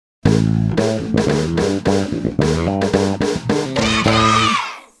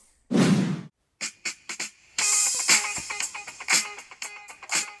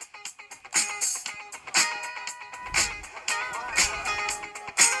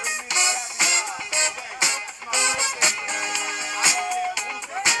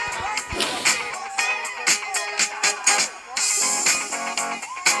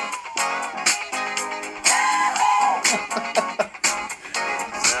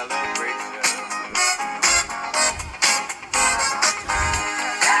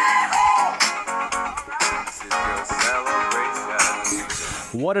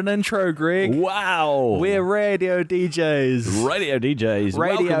What an intro, Greg. Wow. We're radio DJs. Radio DJs.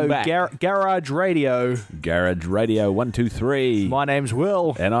 Radio, Welcome back. Garage Radio. Garage Radio 123. My name's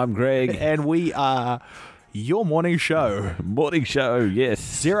Will. And I'm Greg. And we are your morning show. Morning show, yes.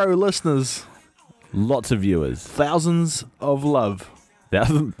 0 listeners. Lots of viewers. Thousands of love.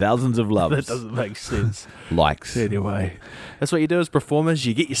 Thousands of loves. That doesn't make sense. Likes. Anyway, that's what you do as performers.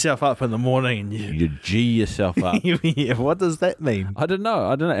 You get yourself up in the morning and You G yourself up. yeah, what does that mean? I don't know.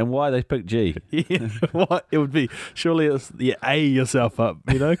 And why they picked G. Yeah, what it would be? Surely it's A yourself up,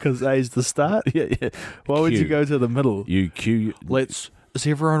 because A is the start. Yeah. Why would Q. you go to the middle? You Q. Is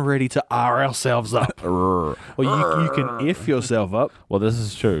everyone ready to R ourselves up? Or you can F yourself up. Well, this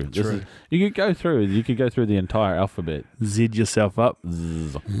is true. You could go through the entire alphabet. Z yourself up.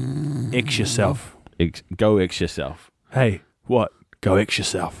 Zzz. X yourself. Go X yourself. Hey, what? Go X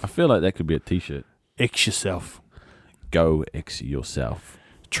yourself. I feel like that could be a t-shirt. X yourself. Go X yourself.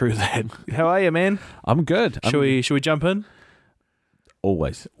 True that. How are you, man? I'm good. Should we jump in?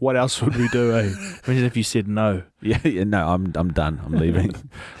 Always. What else would we do, eh? Imagine if you said no. Yeah, no, I'm done. I'm leaving.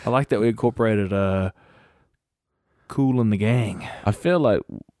 I like that we incorporated Kool and the Gang. I feel like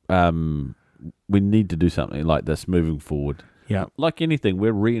we need to do something like this moving forward. Yeah. Like anything,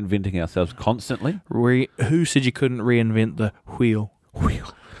 we're reinventing ourselves constantly. Who said you couldn't reinvent the wheel?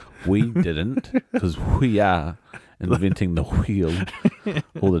 We didn't, because we are inventing the wheel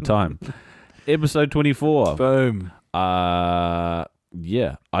all the time. Episode 24. Boom.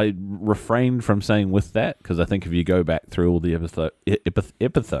 Yeah, I refrained from saying with that, because I think if you go back through all the episodes,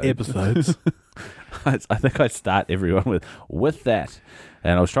 I think I start everyone with that,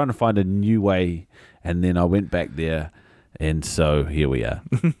 and I was trying to find a new way, and then I went back there, and so here we are.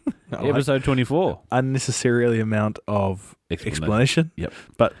 Episode 24. Unnecessarily amount of explanation. Yep.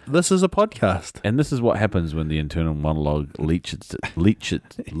 But this is a podcast. And this is what happens when the internal monologue leaches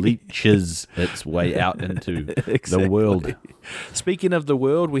its way out into the world. Speaking of the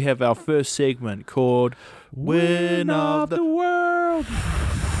world, we have our first segment called Win of the World.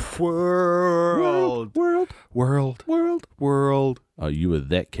 World. Oh, you were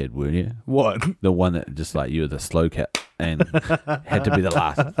that kid, weren't you? What? The one that just like you were the slow cat and had to be the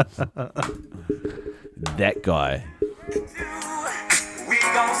last. That guy. We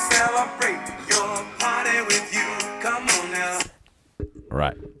gon' celebrate your party with you. Come on now.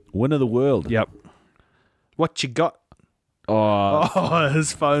 Right. Win of the world. Yep. What you got? Oh,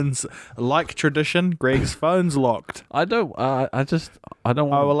 His phone's like tradition. Greg's phone's locked. I don't want. I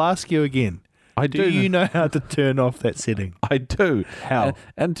will ask you again. I Do you know how to turn off that setting? I do. How?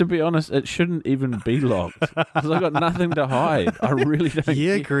 And to be honest, it shouldn't even be locked because I've got nothing to hide. I really don't.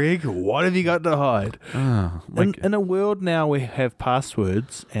 Yeah, care. Greg, what have you got to hide? Oh, In a world now we have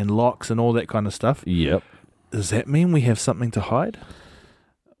passwords and locks and all that kind of stuff. Yep. Does that mean we have something to hide?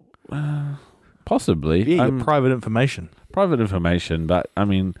 Possibly. Yeah, your private information. Private information, but I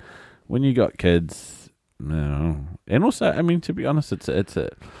mean, when you got kids, no. And also, I mean, to be honest, it's a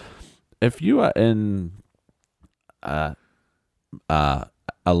if you are in a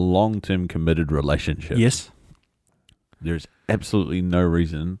long-term committed relationship, Yes. there's absolutely no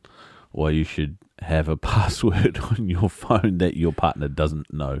reason why you should have a password on your phone that your partner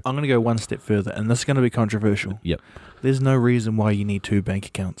doesn't know. I'm going to go one step further, and this is going to be controversial. Yep. There's no reason why you need 2 bank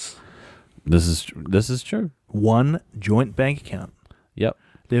accounts. This is true. One joint bank account. Yep.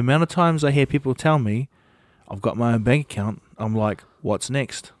 The amount of times I hear people tell me, I've got my own bank account, I'm like, what's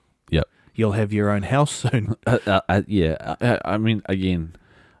next? Yep. You'll have your own house soon. Yeah. I mean, again,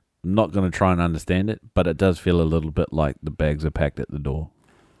 I'm not going to try and understand it, but it does feel a little bit like the bags are packed at the door.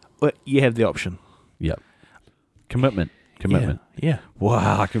 But you have the option. Yep. Commitment. Yeah.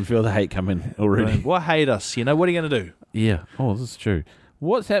 Wow, I can feel the hate coming already. Well, hate us. What are you going to do? Yeah. Oh, this is true.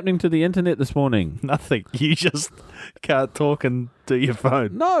 What's happening to the internet this morning? Nothing. You just can't talk and do your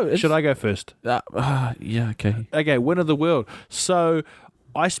phone. No. Should I go first? Yeah, okay. Okay, win of the world. So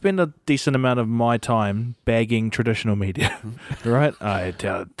I spend a decent amount of my time bagging traditional media, right?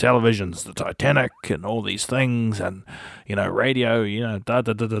 Televisions, the Titanic, and all these things, and radio, da.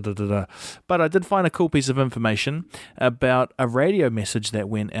 But I did find a cool piece of information about a radio message that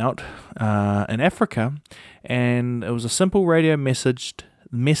went out in Africa, and it was a simple radio message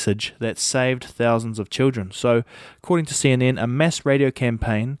that saved thousands of children. So, according to CNN, a mass radio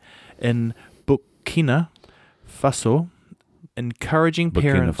campaign in Burkina Faso encouraging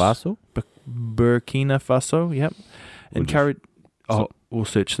parents. Burkina Faso, yep. We'll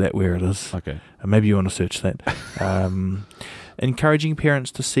search that where it is. Okay. Maybe you want to search that. Encouraging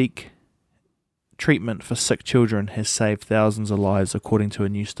parents to seek treatment for sick children has saved thousands of lives, according to a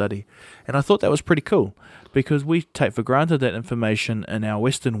new study. And I thought that was pretty cool. because we take for granted that information in our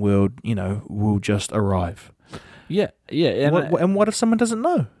Western world, will just arrive. Yeah. And what if someone doesn't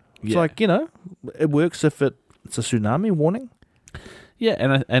know? It's Yeah. like, it works if it's a tsunami warning. Yeah,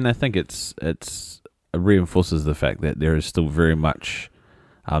 and I think it reinforces the fact that there is still very much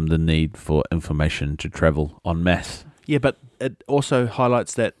the need for information to travel en masse. Yeah, but it also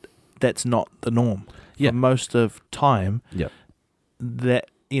highlights that that's not the norm. Yeah. For most of time, Yep. that,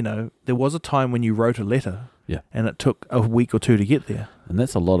 there was a time when you wrote a letter Yeah. and it took a week or two to get there. And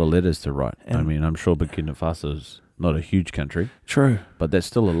that's a lot of letters to write. I And- mean, I'm sure Burkina Faso's not a huge country, True. but that's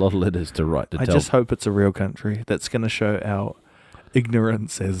still a lot of letters to write to I tell. just hope it's a real country that's going to show our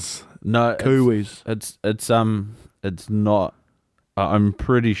ignorance as No, Kiwis. it's not. I'm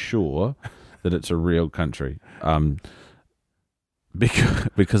pretty sure that it's a real country.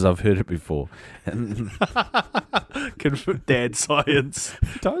 Because I've heard it before. And Dad science.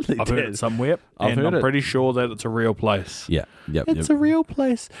 totally I've heard it somewhere, I've and heard I'm it. pretty sure that it's a real place. Yeah, yep. It's a real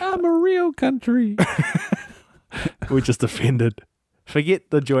place. I'm a real country. We just offended. Forget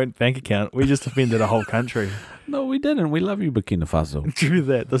the joint bank account. We just offended a whole country. No, we didn't. We love you, Burkina Faso. True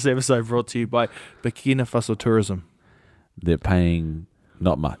that. This episode brought to you by Burkina Faso Tourism. They're paying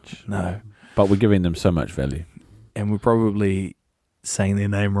not much, No. but we're giving them so much value. And we're probably saying their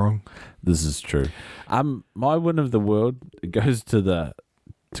name wrong. This is true. My win of the world goes to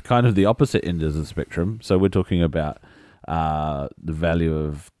kind of the opposite end of the spectrum. So we're talking about the value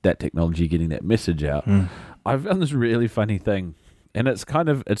of that technology getting that message out. I found this really funny thing, and it's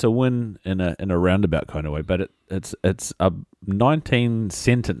a win in a roundabout kind of way. But it's 19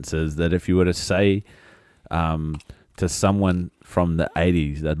 sentences that if you were to say to someone from the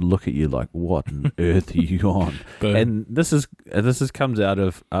 80s, they'd look at you like, "What on earth are you on?" Boom. And this comes out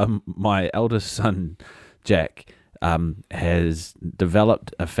of my eldest son, Jack. Has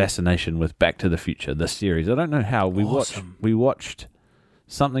developed a fascination with Back to the Future, the series. I don't know how. Awesome. We watched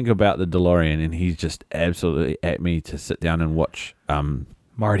something about the DeLorean, and he's just absolutely at me to sit down and watch.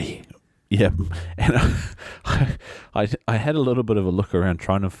 Marty. Yeah, and I had a little bit of a look around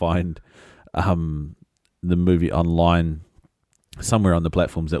trying to find the movie online somewhere on the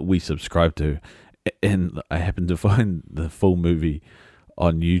platforms that we subscribe to, and I happened to find the full movie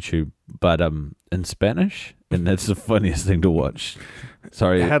on YouTube, but in Spanish, and that's the funniest thing to watch.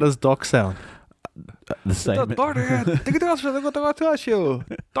 Sorry, How does Doc sound? the same.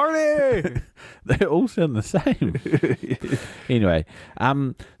 They all sound the same. Anyway,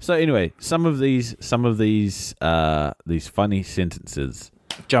 some of these funny sentences.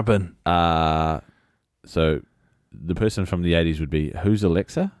 Jump in. So the person from the 80s would be, "Who's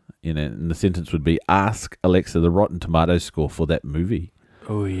Alexa?" And the sentence would be, "Ask Alexa the Rotten Tomatoes score for that movie."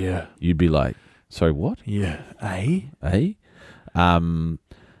 Oh, yeah. You'd be like, "Sorry, what? Yeah. Eh? Eh?"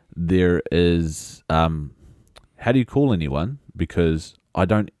 There is, how do you call anyone? Because I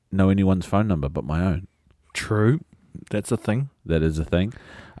don't know anyone's phone number but my own. True. That's a thing. That is a thing.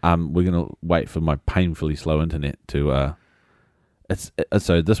 We're going to wait for my painfully slow internet to,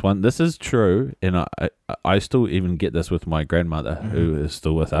 so this is true, and I still even get this with my grandmother, who is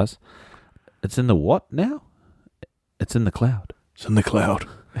still with us. It's in the what now? It's in the cloud. It's in the cloud.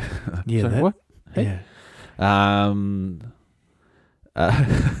 Yeah. Sorry, that- what? Yeah.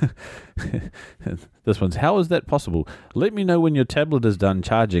 This one's, "How is that possible? Let me know when your tablet is done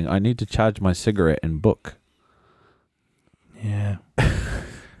charging. I need to charge my cigarette and book." Yeah.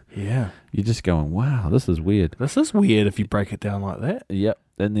 Yeah. You're just going, "Wow, this is weird." This is weird if you break it down like that. Yep.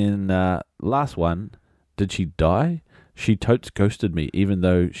 And then last one, "Did she die? She totes ghosted me, even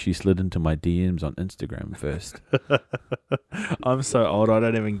though she slid into my DMs on Instagram first." I'm so old, I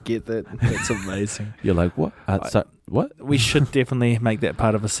don't even get that. That's amazing. You're like, "What? What?" We should definitely make that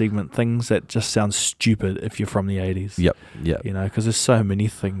part of a segment. Things that just sound stupid if you're from the 80s. Yep. Because there's so many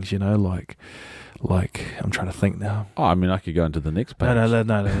things, like I'm trying to think now. Oh, I mean, I could go into the next page.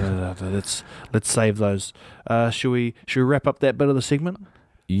 No. Let's save those. Should we wrap up that bit of the segment?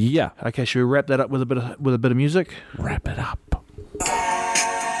 Yeah. Okay, should we wrap that up with a bit of music? Wrap it up.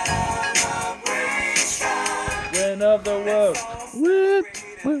 Win of the world.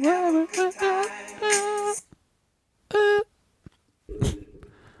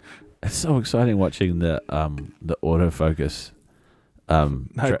 It's so exciting watching the autofocus. No,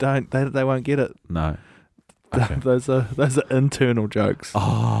 don't. They won't get it. No. Okay. Those are internal jokes.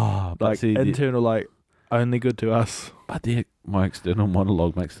 Oh, but like see, internal, like only good to us. but my external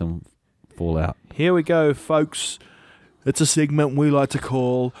monologue makes them fall out. Here we go, folks. It's a segment we like to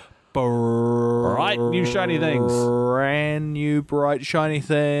call Bright New Shiny Things. Brand new bright shiny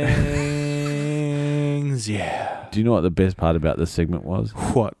things. Yeah. Do you know what the best part about this segment was?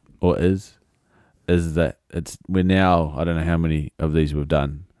 What? Or is is that we're now, I don't know how many of these we've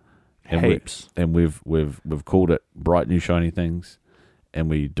done. Heaps. We've called it bright new shiny things, and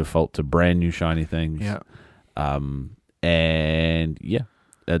we default to brand new shiny things. Yeah. And yeah,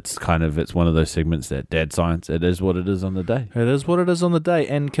 it's one of those segments that Dad Science, it is what it is on the day. It is what it is on the day.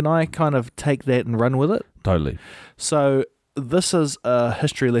 And can I kind of take that and run with it? Totally. So this is a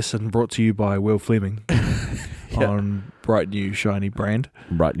history lesson brought to you by Will Fleming on bright new shiny brand.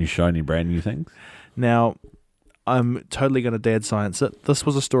 Bright new shiny brand new things. Now, I'm totally going to Dad Science it. This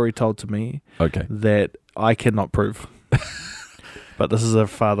was a story told to me Okay. that I cannot prove. But this is a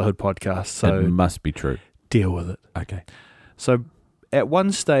fatherhood podcast, so it must be true. deal with it. Okay. So at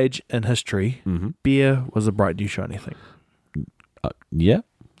one stage in history, beer was a bright new shiny thing Yeah.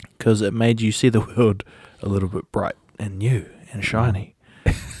 because it made you see the world a little bit bright and new and shiny.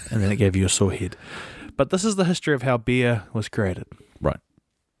 And then it gave you a sore head. But this is the history of how beer was created, Right.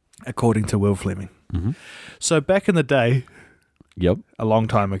 according to Will Fleming. Mm-hmm. So back in the day, Yep. a long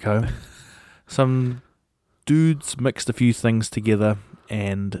time ago, some dudes mixed a few things together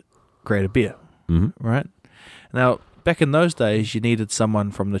and created beer, right? Now, back in those days, you needed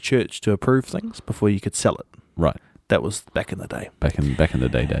someone from the church to approve things before you could sell it. Right. That was back in the day. Back in the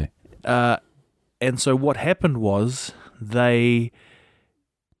day. And so what happened was they...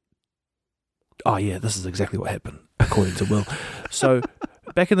 Oh, yeah, this is exactly what happened, according to Will. So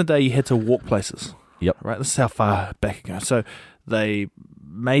back in the day, you had to walk places. Yep. Right? This is how far back it goes. So they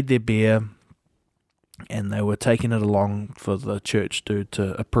made their beer and they were taking it along for the church dude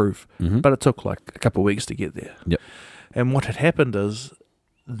to approve. But it took like a couple of weeks to get there. Yep. And what had happened is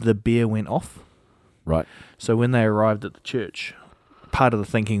the beer went off. Right. So when they arrived at the church, part of the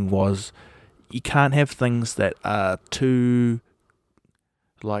thinking was you can't have things that are too,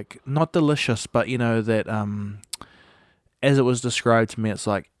 like, not delicious, but, you know, that, as it was described to me, it's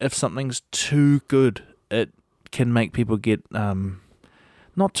like if something's too good, it can make people get,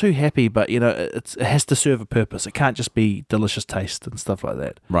 not too happy, but, you know, it has to serve a purpose. It can't just be delicious taste and stuff like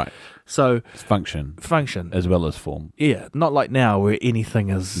that. Right. So It's function as well as form. yeah, not like now where anything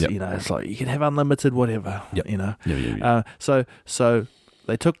is, Yep. you know, it's like you can have unlimited whatever, Yep. you know. Yeah. So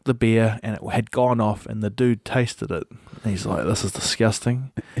they took the beer and it had gone off, and the dude tasted it. And he's like, "This is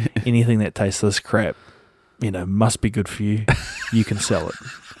disgusting. Anything that tastes this crap, you know, must be good for you. You can sell it."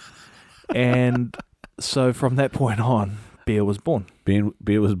 And so from that point on, beer was born.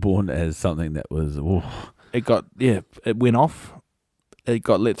 Beer was born as something that was. It went off. It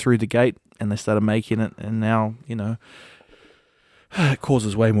got let through the gate, and they started making it, and now, you know, it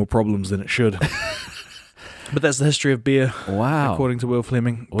causes way more problems than it should. But that's the history of beer, Wow. according to Will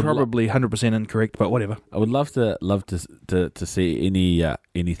Fleming. Probably 100% incorrect, but whatever. I would love to see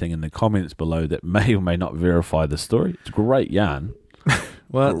anything in the comments below that may or may not verify the story. It's a great yarn.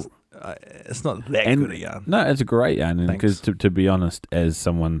 Well, it's not that good a yarn. No, it's a great yarn. Because Thanks. to be honest, as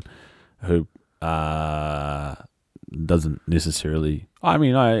someone who doesn't necessarily, I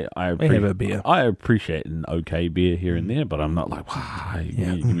mean, I We have a beer. I appreciate an okay beer here and there, but I'm not like, wow,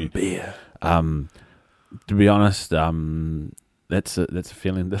 Beer. To be honest, that's a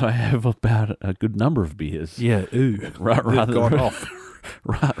feeling that I have about a good number of beers. Yeah, ooh. Rather gone than, off.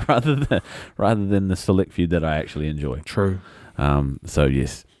 rather than the select few that I actually enjoy. True. So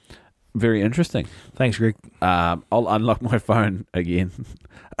yes, very interesting. Thanks, Greg. I'll unlock my phone again.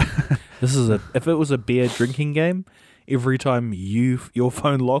 This is if it was a beer drinking game, every time your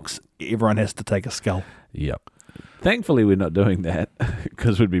phone locks, everyone has to take a skull. Yep. Thankfully, we're not doing that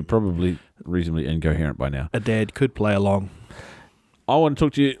because we'd be probably reasonably incoherent by now. A dad could play along. I want to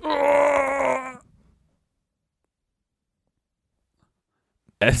talk to you.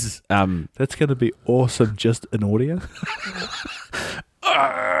 As That's going to be awesome just in audio.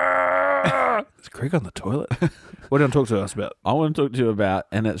 Is Greg on the toilet? What do you want to talk to us about? I want to talk to you about,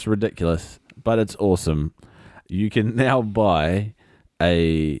 and it's ridiculous, but it's awesome. You can now buy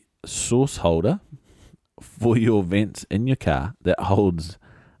a sauce holder for your vents in your car that holds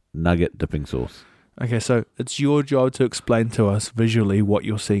nugget dipping sauce. Okay, so it's your job to explain to us visually what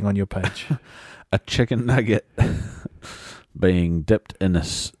you're seeing on your page. A chicken nugget being dipped in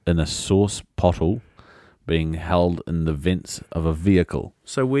a sauce pottle being held in the vents of a vehicle.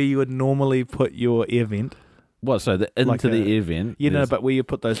 So where you would normally put your air vent, What? So into Like the air vent. you know, there's- but where you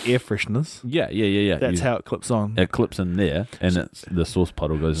put those air fresheners, yeah. that's how it clips on. it clips in there, and it's the sauce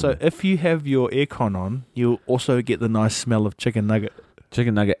pottle goes So in there. if you have your aircon on, you'll also get the nice smell of chicken nugget.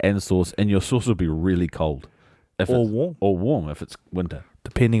 Chicken nugget and sauce, and your sauce will be really cold. Or warm. Or warm if it's winter.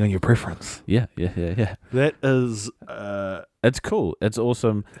 depending on your preference. Yeah. That is It's cool. It's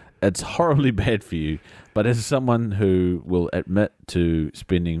awesome. It's horribly bad for you. But as someone who will admit to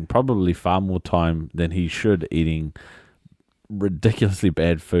spending probably far more time than he should eating ridiculously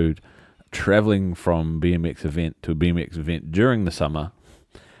bad food, traveling from BMX event to a BMX event during the summer,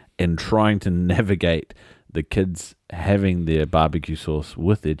 and trying to navigate the kids having their barbecue sauce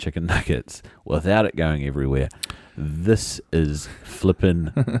with their chicken nuggets without it going everywhere, this is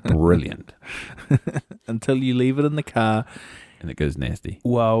flippin' brilliant. until you leave it in the car. And it goes nasty.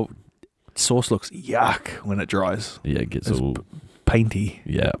 Well, sauce looks yuck when it dries. Yeah, it gets It's all... painty.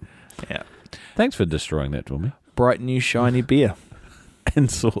 Yeah. Yeah. Thanks for destroying that for me. Bright new shiny beer. And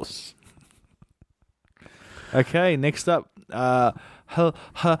sauce. Okay, next up,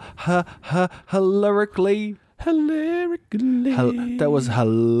 hilarically. That was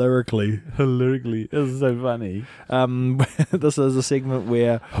hilarically. Hilarically. It was so funny. This is a segment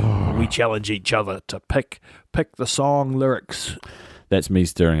where we challenge each other to pick the song lyrics. That's me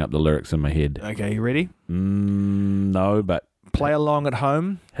stirring up the lyrics in my head. Okay, you ready? No, but Play along at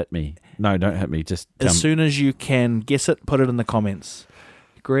home. hit me. No, don't hit me. Just As soon as you can guess it, put it in the comments.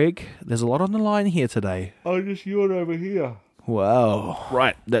 Greg, there's a lot on the line here today. I'll just yawn over here. Wow.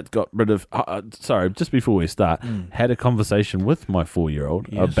 Right, that got rid of... sorry, just before we start, had a conversation with my 4-year-old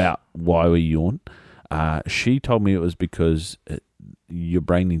Yes. about why we yawn. She told me it was because your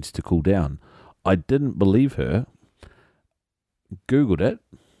brain needs to cool down. I didn't believe her, Googled it,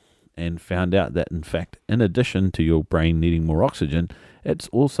 and found out that, in fact, in addition to your brain needing more oxygen, it's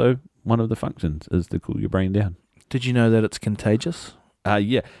also one of the functions is to cool your brain down. Did you know that it's contagious?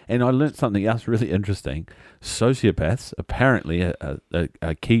 Yeah, and I learnt something else really interesting. Sociopaths, apparently,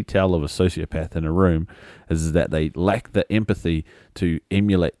 a key tell of a sociopath in a room is that they lack the empathy to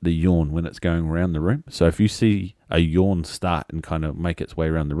emulate the yawn when it's going around the room. So if you see a yawn start and kind of make its way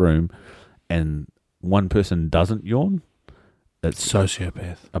around the room, and one person doesn't yawn, it's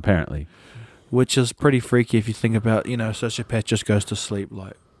Sociopath. apparently. Which is pretty freaky if you think about, sociopath just goes to sleep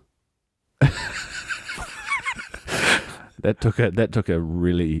like. That took a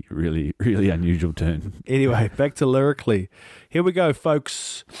really, really, really unusual turn. Anyway, back to lyrically. Here we go,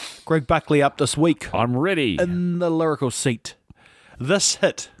 folks. Greg Buckley up this week I'm ready. in the lyrical seat. This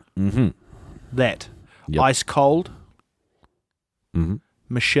hit. Mm-hmm. That. Yep. Ice Cold. Mm-hmm.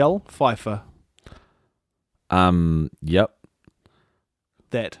 Michelle Pfeiffer. Yep.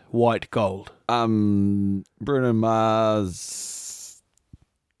 That. White Gold. Bruno Mars.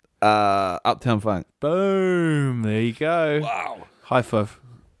 Uptown Funk. Boom. There you go. Wow. High five.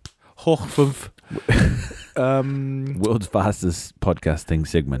 Hochfünf. World's fastest podcasting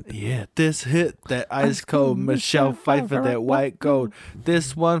segment. Yeah, this hit, that ice cold Michelle Pfeiffer, that white gold.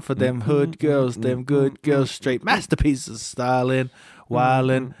 This one for them hood girls, them good girls, straight masterpieces, styling,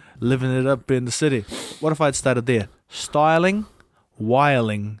 wilding, living it up in the city. What if I'd started there? Styling,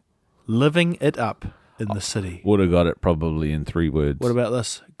 wiling, living it up in the city. Would have got it probably in 3 words. What about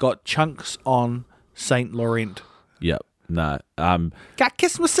this? Got chunks on Saint Laurent. Yep. No. Got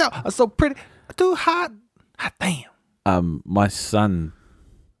kiss myself. I'm so pretty. Too hot. Hot damn. My son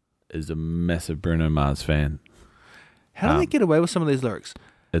is a massive Bruno Mars fan. How do they get away with some of these lyrics?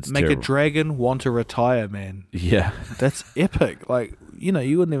 It's Make terrible. a dragon want to retire, man. Yeah. That's epic. Like, you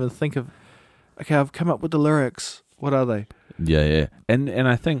wouldn't even think of, okay, I've come up with the lyrics. What are they? Yeah. And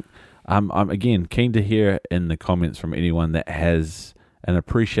I think I'm again keen to hear in the comments from anyone that has an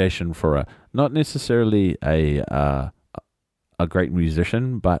appreciation for not necessarily a great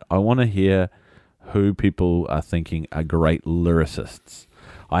musician, but I want to hear who people are thinking are great lyricists.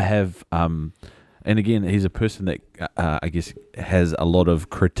 I have, and again, he's a person that I guess has a lot of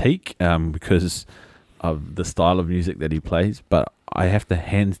critique because of the style of music that he plays, but I have to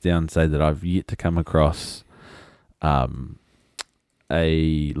hands down say that I've yet to come across a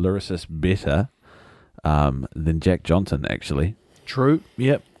lyricist better than Jack Johnson, actually. True.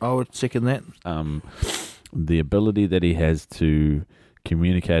 Yep. I would second that. The ability that he has to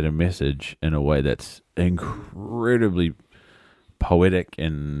communicate a message in a way that's incredibly poetic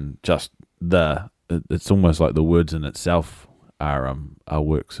and just it's almost like the words in itself are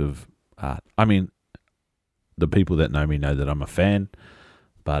works of art. I mean, the people that know me know that I'm a fan,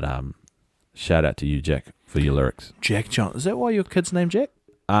 but shout out to you, Jack, for your lyrics. Jack Johnson. Is that why your kid's named Jack?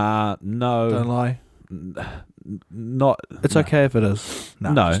 No, Don't lie. not. It's okay if it is.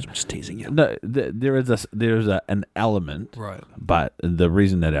 No. No. Just teasing you. No, there is an element, Right. but the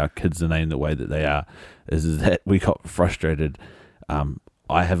reason that our kids are named the way that they are is that we got frustrated.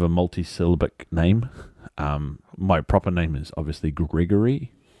 I have a multi-syllabic name. My proper name is obviously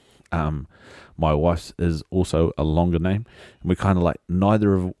Gregory, My wife's is also a longer name, and we're kind of like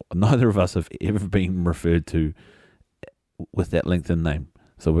neither of us have ever been referred to with that lengthened name.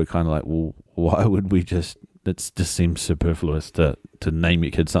 So we're kind of like, well, why would we just? It just seems superfluous to name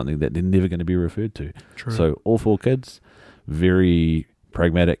your kid something that they're never going to be referred to. True. So all 4 kids, very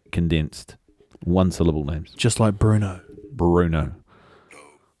pragmatic, condensed, 1-syllable names. Just like Bruno. Bruno.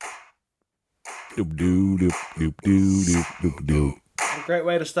 Doop doop doop doop doop doop doop. A great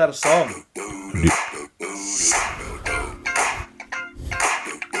way to start a song.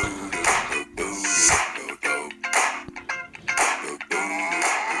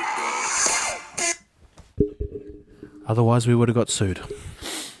 Otherwise, we would have got sued.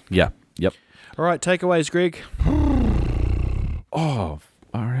 Yeah. Yep. All right, takeaways, Greg. Oh,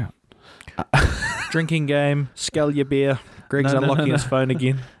 far out. Drinking game. Scale your beer. Greg's No, unlocking his phone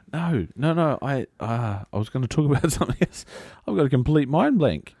again. No. I was going to talk about something else. I've got a complete mind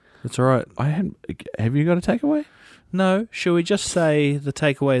blank. That's all right. Have you got a takeaway? No, shall we just say the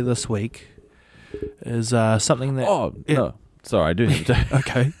takeaway this week is something that... Oh, no. Sorry, I do have to.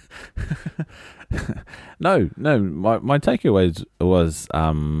 Okay. No. My takeaways was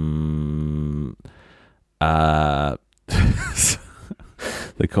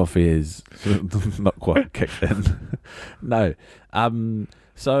the coffee is not quite kicked in. No.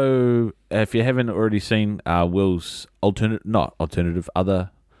 So if you haven't already seen Will's alternative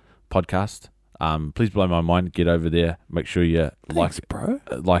other podcast, please blow my mind. Get over there. Make sure you like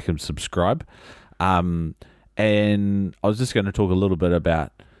and subscribe. And I was just going to talk a little bit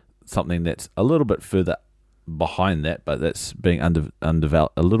about something that's a little bit further behind that, but that's being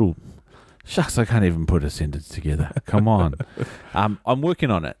undeveloped a little. Shucks, I can't even put a sentence together. Come on. I'm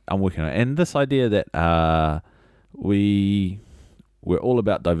working on it. And this idea that we're all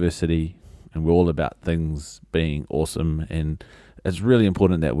about diversity and we're all about things being awesome, and it's really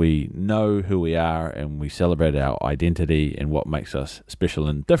important that we know who we are and we celebrate our identity and what makes us special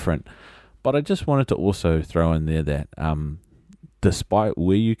and different. But I just wanted to also throw in there that despite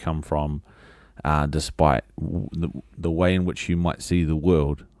where you come from, despite the way in which you might see the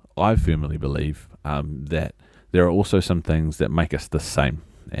world, I firmly believe that there are also some things that make us the same.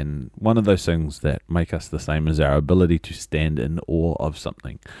 And one of those things that make us the same is our ability to stand in awe of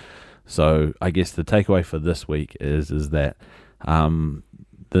something. So I guess the takeaway for this week is that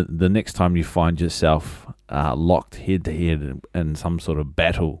the next time you find yourself locked head to head in some sort of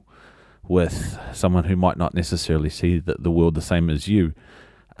battle with someone who might not necessarily see the world the same as you,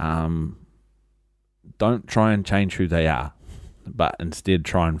 don't try and change who they are, but instead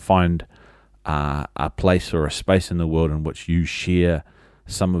try and find a place or a space in the world in which you share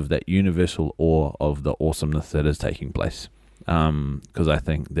some of that universal awe of the awesomeness that is taking place. Because I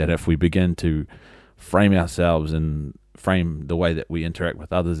think that if we begin to frame ourselves and frame the way that we interact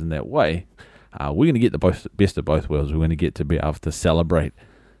with others in that way, we're going to get the best of both worlds. We're going to get to be able to celebrate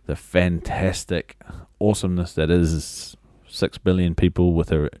the fantastic awesomeness that is 6 billion people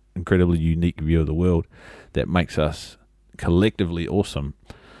with an incredibly unique view of the world that makes us collectively awesome.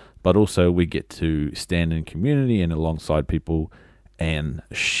 But also we get to stand in community and alongside people and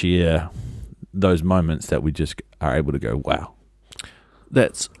share those moments that we just are able to go, wow.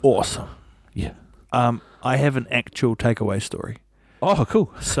 That's awesome. Yeah. I have an actual takeaway story. Oh,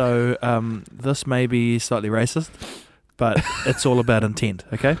 cool. So this may be slightly racist, but it's all about intent,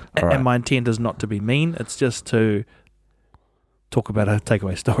 okay? All right. And my intent is not to be mean. It's just to talk about a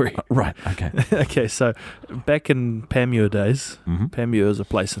takeaway story. Right, okay. Okay, so back in Panmure days, Panmure is a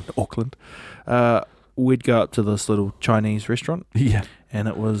place in Auckland, we'd go up to this little Chinese restaurant, Yeah. and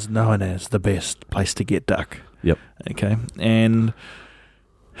it was known as the best place to get duck. Yep. Okay, and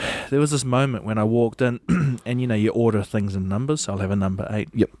there was this moment when I walked in, and you order things in numbers. So I'll have a number 8.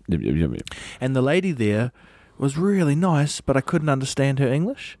 Yep. And the lady there was really nice, but I couldn't understand her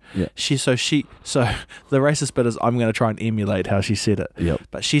English. Yeah. So the racist bit is I'm going to try and emulate how she said it. Yep.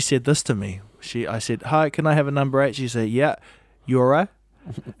 But she said this to me. I said, "Hi, can I have a number 8?" She said, "Yeah, you alright?"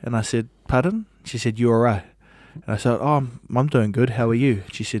 And I said, "Pardon?" She said, "You alright?" And I said, "Oh, I'm doing good. How are you?"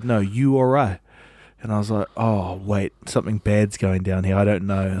 She said, "No, you alright?" And I was like, "Oh, wait, something bad's going down here. I don't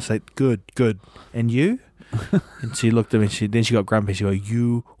know." And I said, "Good. And you?" And she looked at me. Then she got grumpy. She goes,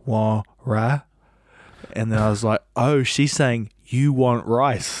 "You want rice?" And then I was like, "Oh, she's saying you want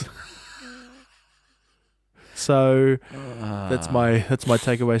rice." So that's my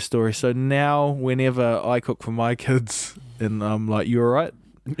takeaway story. So now whenever I cook for my kids and I'm like, "You alright?"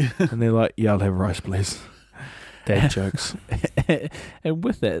 And they're like, "Yeah, I'll have rice, please." Dad jokes. And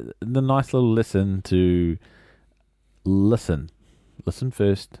with that, the nice little lesson to listen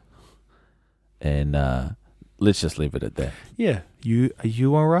first, and let's just leave it at that. Yeah, are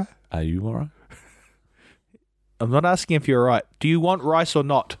you alright? Are you all right? I'm not asking if you're right. Do you want rice or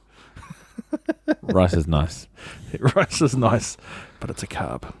not? Rice is nice. Rice is nice, but it's a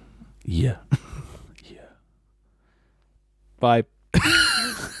carb. Yeah. Bye.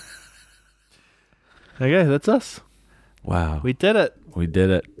 Okay, that's us. Wow. We did it. We did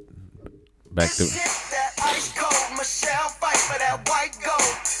it. Back to... That ice cold Michelle fight for that white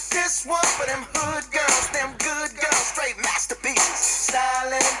gold. This one for them hood girls, them good girls, straight masterpieces.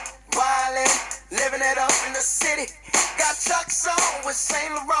 Styling, wildin', living it up in the city. Got Chuck's on with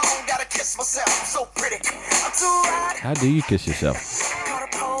Saint Laurent. Gotta kiss myself, I'm so pretty. I'm too hot. How do you kiss yourself? Call the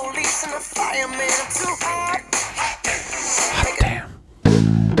police and the fireman. I'm too hot.